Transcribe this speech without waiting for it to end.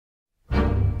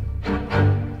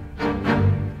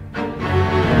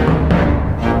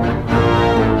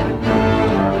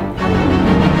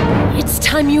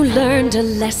time you learned a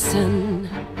lesson.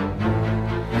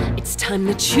 It's time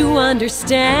that you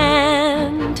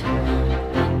understand.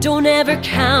 Don't ever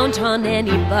count on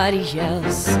anybody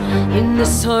else in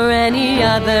this or any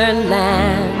other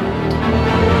land.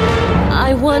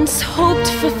 I once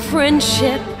hoped for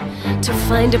friendship, to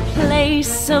find a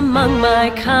place among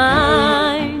my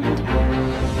kind.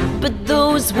 But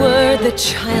those were the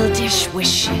childish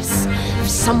wishes of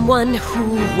someone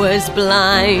who was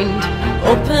blind.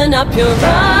 Open up your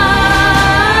eyes,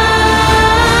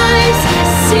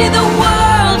 see the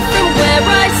world from where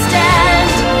I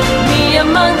stand. Me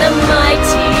among the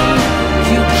mighty,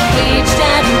 you caged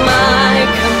at my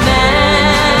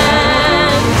command.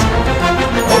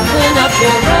 Open up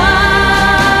your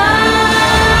eyes,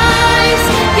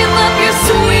 give up your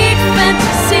sweet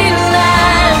fantasy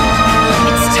land.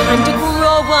 It's time to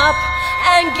grow up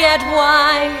and get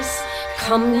wise.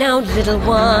 Come now, little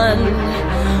one,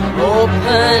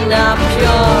 open up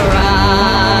your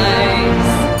eyes.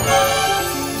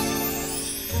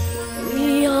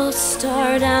 We all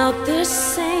start out the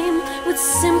same, with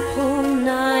simple,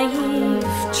 naive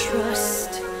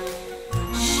trust,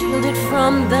 shielded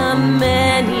from the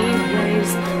many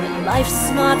ways that life's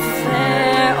not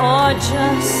fair or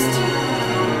just.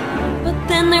 But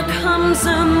then there comes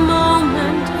a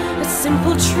moment, a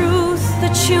simple truth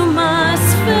that you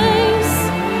must face.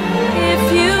 If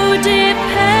you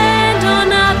depend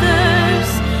on others,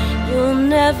 you'll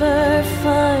never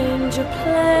find your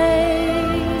place.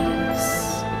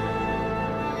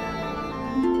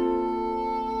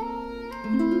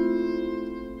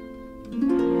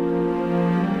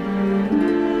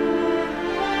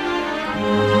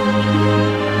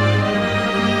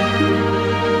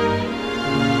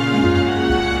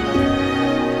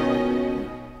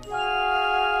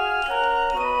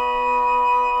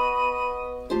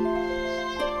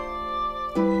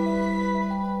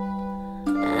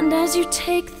 As you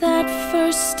take that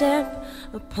first step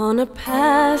upon a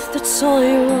path that's all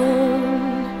your own,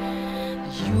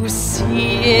 you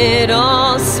see it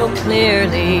all so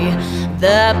clearly.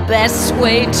 The best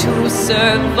way to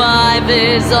survive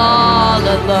is all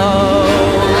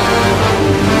alone.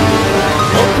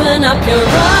 Open up your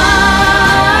eyes,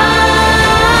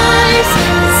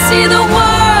 see the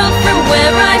world from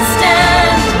where I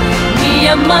stand. Me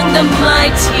among the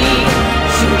mighty,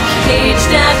 you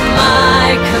caged at my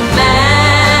command.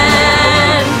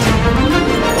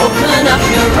 Open up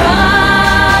your eyes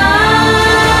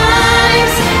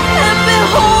and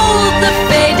behold the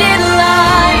faded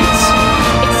light.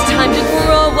 It's time to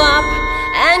grow up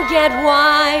and get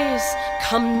wise.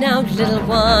 Come now, little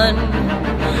one,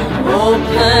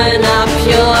 open up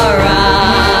your eyes.